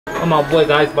My boys,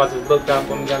 the Icebox just looked out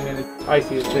for me, got me in the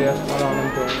icy as hell. Hold on, let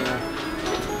me go in there.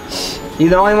 You're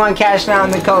the only one cashing out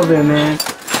in the COVID, man.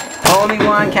 Only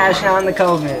one cashing out in the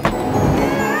COVID.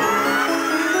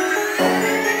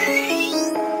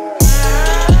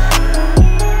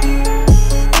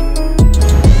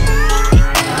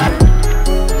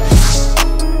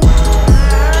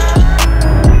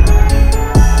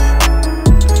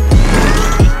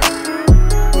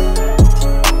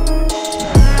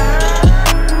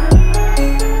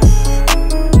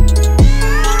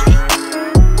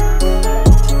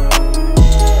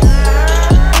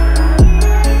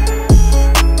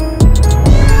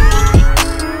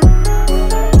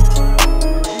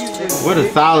 What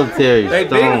a solitary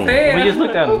stone. We just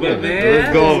looked at him, man.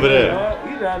 Let's go over there.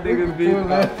 You know niggas be.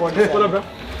 What up, bro?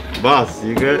 Boss,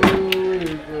 you good?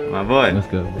 My boy. Let's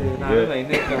go. Good.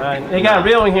 They got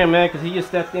real in here, man, because he just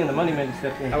stepped in. The money man just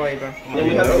stepped in. How are you, bro? Then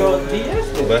we have to go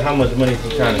DS. But how much money is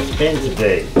he trying to spend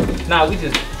today? Nah, we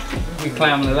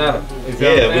climbing the ladder.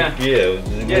 Yeah, we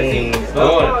ain't ain't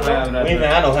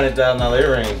had no $100,000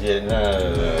 earrings yet.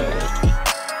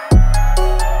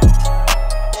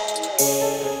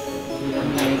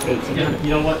 You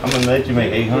know what? I'm gonna let you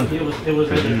make 800. It was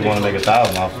Cause you want to make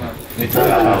 1,000 off. If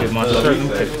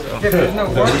there's no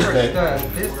workers,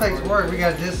 this takes work. We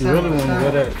got this so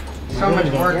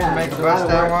much work to make a bust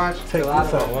that watch.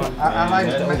 I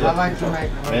like to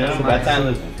make. Man, by the time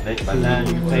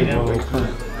you pay them,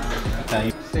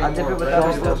 I'll dip it with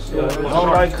other stuff. on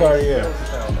right car, yeah.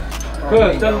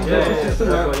 Good.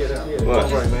 What?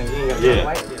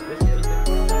 Yeah.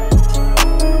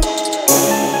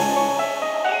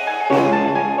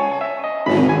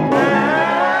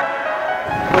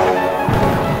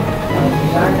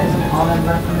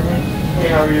 Hey,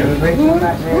 how are you?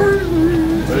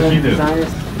 What does she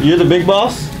do? You're the big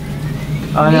boss?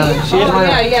 Oh no,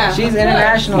 Yeah. she's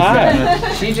international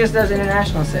sales. She just does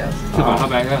international sales. How about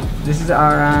that? This is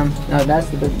our no, that's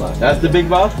the big boss. That's the big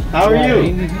boss? How are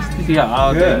you? Yeah,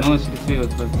 all day. No one should feel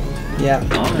it, but Yeah.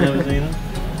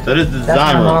 So this is the That's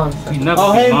my design room. mom.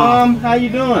 Oh, hey mom, how you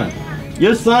doing?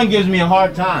 Your son gives me a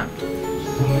hard time.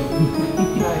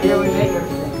 Here we make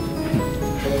everything.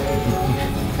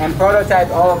 And prototype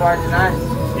all of our designs.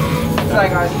 It's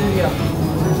like our studio.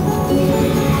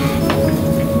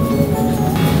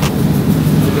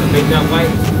 make that white.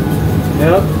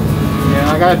 Yep.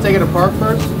 Yeah, I gotta take it apart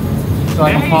first so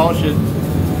I can polish it.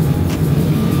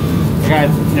 I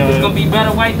got, It's gonna be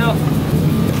better white though?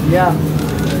 Yeah.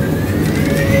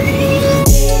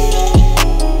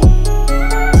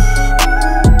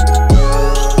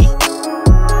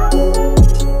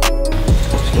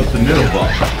 What's the middle bar?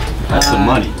 That's the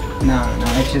money. No,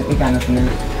 it's just, we got nothing in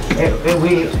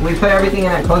it. We put everything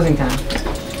in at closing time.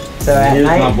 So at Here's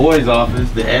night, my boy's office,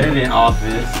 the editing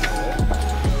office.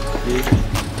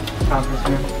 conference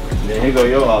room. Then here go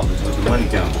your office with the money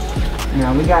counter.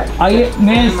 No, we got. Oh yeah,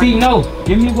 man, see, no.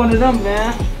 Give me one of them,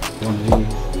 man. One of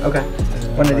these. Okay.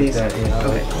 One of these. That, yeah.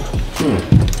 Okay.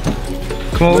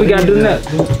 Come on, we gotta do that.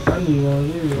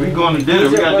 We going to dinner.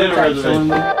 We got dinner reservation.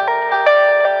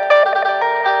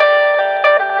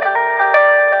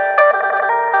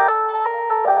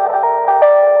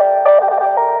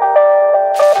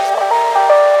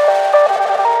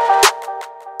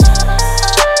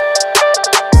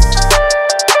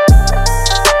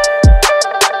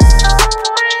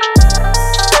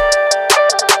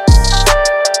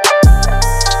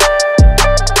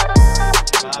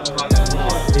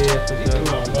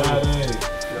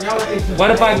 What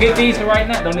if I get these right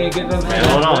now? Don't need to get those.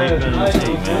 Hold on, he's gonna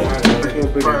see, man.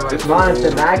 Vaughn, if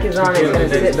the back is on, it's gonna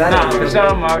sit better. Nah, for sure,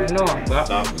 I already know.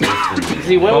 Stop.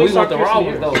 See, when we want the raw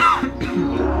ones though.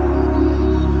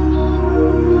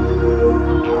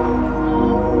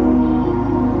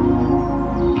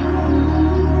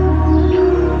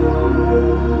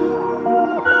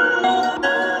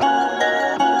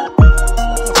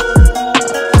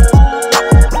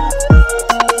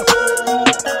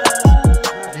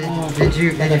 Did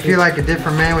you feel like a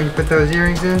different man when you put those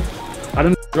earrings in? I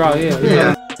didn't draw, yeah.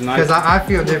 Yeah, because I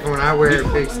feel different when I wear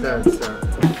big studs. So.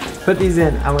 Put these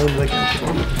in. I want you to look at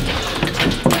them.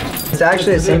 It's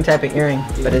actually the same type of earring,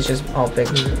 but it's just all big.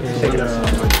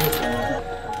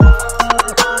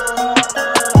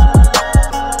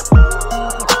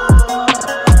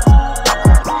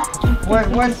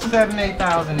 What's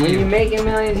 7,000-8,000? When you making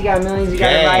millions, you got millions. You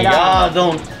gotta Hey, ride out.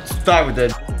 y'all don't start with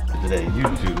that today. You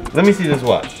two. Let me see this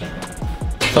watch.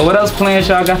 So what else plans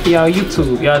y'all got for y'all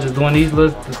YouTube? Y'all just doing these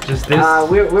little, just this?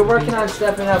 We're working on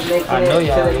stepping up, making it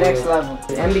to the next level.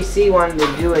 NBC wanted to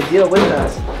do a deal with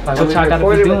us. Like and what y'all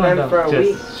gotta be doing though? For a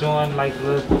week. Just showing like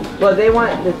little... Well, they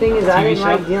want, the thing is, I didn't show?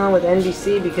 like dealing with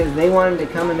NBC because they wanted to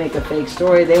come and make a fake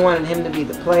story. They wanted him to be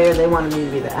the player. They wanted me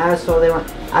to be the asshole.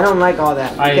 I don't like all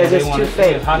that because it's too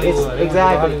fake.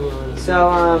 Exactly.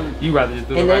 So you rather just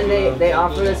do and then they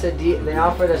offered us a deal. They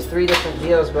offered us 3 different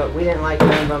deals, but we didn't like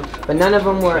none of them. But none of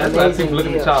them were amazing deals.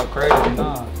 Looking at y'all crazy.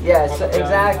 Yes,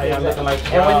 exactly.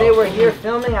 And when they were here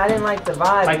filming, I didn't like the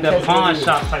vibe. Like the pawn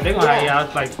shops, like they gonna have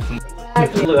y'all like some.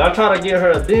 Look, I tried to get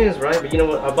her a Benz, right? But you know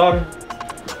what? I bought her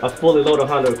a fully loaded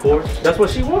Honda Accord. That's what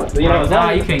she wants. You know,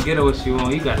 nah, you can't get her what she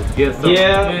wants. You gotta get something.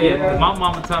 Yeah. My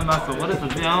mama told me, I said, what is it?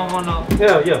 I don't want no.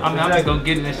 Yeah. I mean, I'm just gonna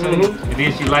get it and show you. And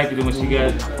then she liked it when she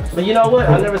got it. But you know what?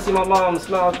 I never see my mom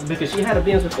smile because she had a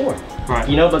Benz before. Right.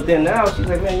 You know, but then now she's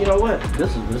like, man, you know what?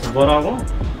 This is what I want.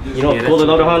 You know, fully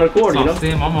loaded Honda Accord, you know? I'm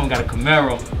saying my mom got a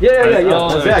Camaro. Yeah.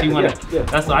 Exactly. Yeah.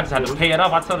 That's why I just had to pay it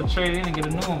off. I told her to trade it in and get a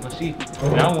new one, but she,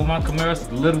 I want my Camaro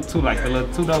a little too, like the little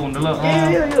 2-door one, the little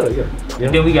Yeah.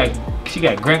 And then she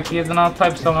got grandkids and all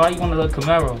types of stuff. Why you want a little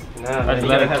Camaro? Nah, I just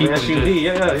let her keep it. SUV.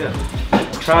 Yeah.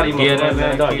 Try these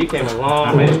man, dog. You came a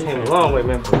long way. You came a long way,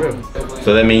 man, for real.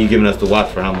 So that means you giving us the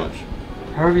watch for how much?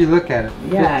 However you look at it.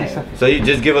 Yeah. So you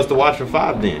just give us the watch for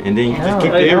 5 then, and then you just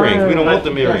keep the earrings. We don't want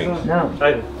them earrings. No.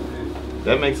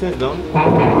 That makes sense, don't it?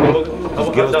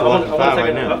 Just give us the watch for 5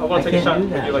 right now. I want to take a shot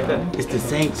with you like that. It's the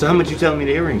same. So how much you telling me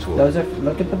the earrings for? Those are.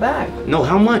 Look at the back. No,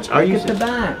 how much are you? Look at the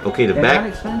back. Okay, the They're back. not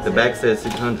expensive. The back says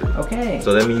 600. Okay.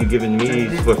 So that means you giving me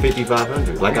these for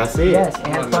 5,500, like I said. Yes,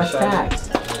 and plus tax.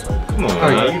 Come on,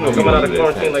 man. You know Coming out of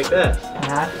quarantine like that. I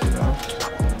have to,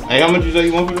 bro. Hey, how much you say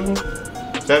you want for this one?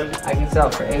 70? I can sell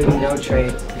for 80, no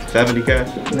trade. 70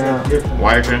 cash? No.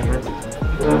 Wire transfer?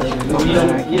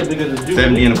 Yeah, because it's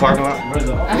 70 in the parking lot?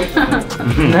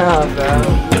 No, bro.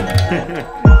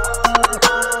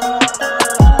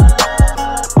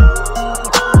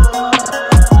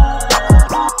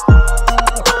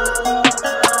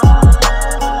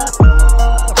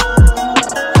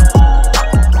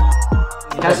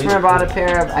 Customer bought a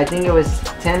pair of, I think it was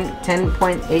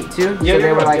 10.82, so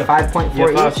they were like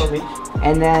 5.4 each.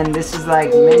 And then this is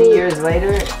like many years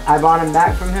later, I bought them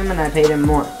back from him and I paid him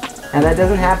more. Now that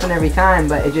doesn't happen every time,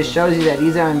 but it just shows you that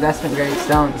these are investment grade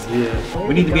stones. Yeah.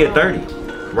 We need to be at 30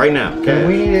 right now. Okay.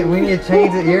 We need to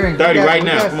change the earrings. 30 right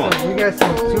now. Come on. We got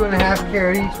some 2.5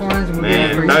 carat each ones. And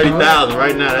Man, 30,000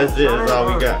 right now. That's it. That's all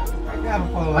we got.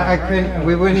 I couldn't.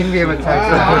 We wouldn't even be able to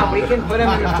touch We can put them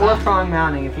in 4-prong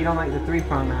mounting if you don't like the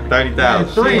 3-prong mounting.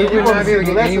 30,000. We would not be able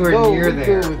to get anywhere near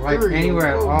there, like anywhere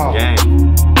at all. Gang.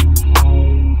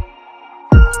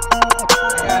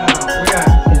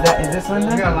 Is this Linda?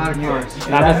 We got a lot of cars.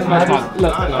 Now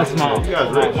that's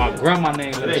my grandma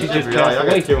name. She just passed Y'all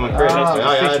away. got to one crazy. All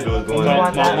y'all do is go in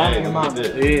Your mom.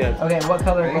 Yeah. Okay, what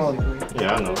color gold?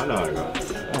 Yeah, I know how to go.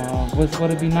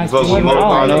 What'd be nice? You vote for motor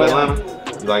cars of Atlanta?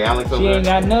 You like Alex over She there? ain't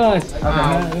got none.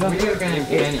 We need a guy named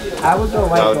Kenny. I would go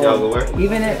white Y'all go gold. where?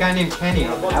 Even A if guy named Kenny. I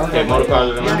would Okay, go motor white cars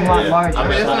of gold. Atlanta. You want large. I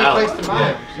That's mean, the only place to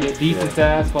buy. Yeah, decent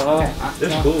size for her.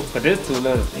 This cool. But this too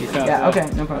little. Yeah, okay,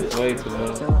 no problem. It's way too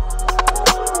little.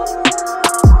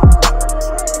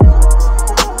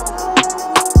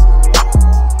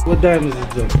 What diamonds is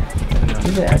this?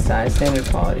 These are SI, standard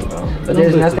quality, bro. But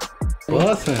there's nothing.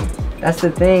 Awesome. That's the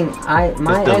thing. My It's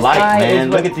the SI light, man.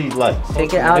 is Look what, at these lights.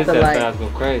 take it out the light. Go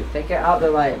crazy. Take it out the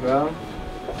light, bro.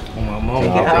 Oh, my mama.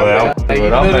 Take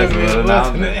it out.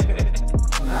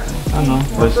 I know.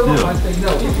 But still,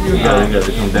 you got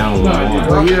to come down a little more.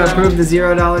 Will you approve the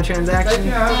 $0 transaction?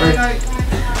 I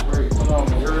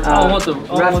don't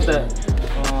want that.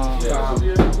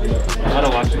 I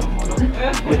don't watch it no more.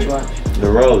 Which one? The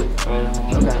road.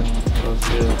 Okay.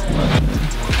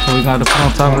 So we got to put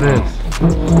on top of this.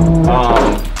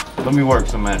 Let me work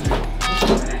some magic.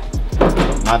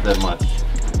 Not that much.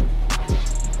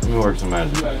 Let me work some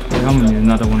magic. Yeah, I'm gonna need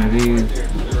another one of these.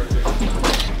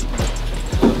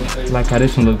 Like how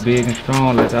this one look big and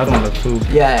strong, like the other one look too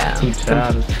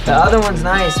childish. The other one's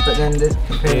nice, but then this,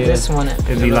 compared to this one, it'd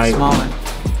it be looks like smaller.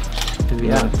 It'd be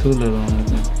like too little on it.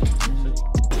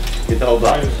 Get the whole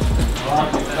box.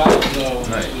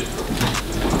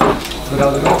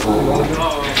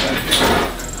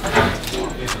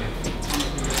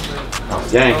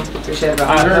 Gang. Appreciate it, bro.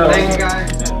 Thank you,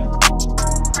 guys.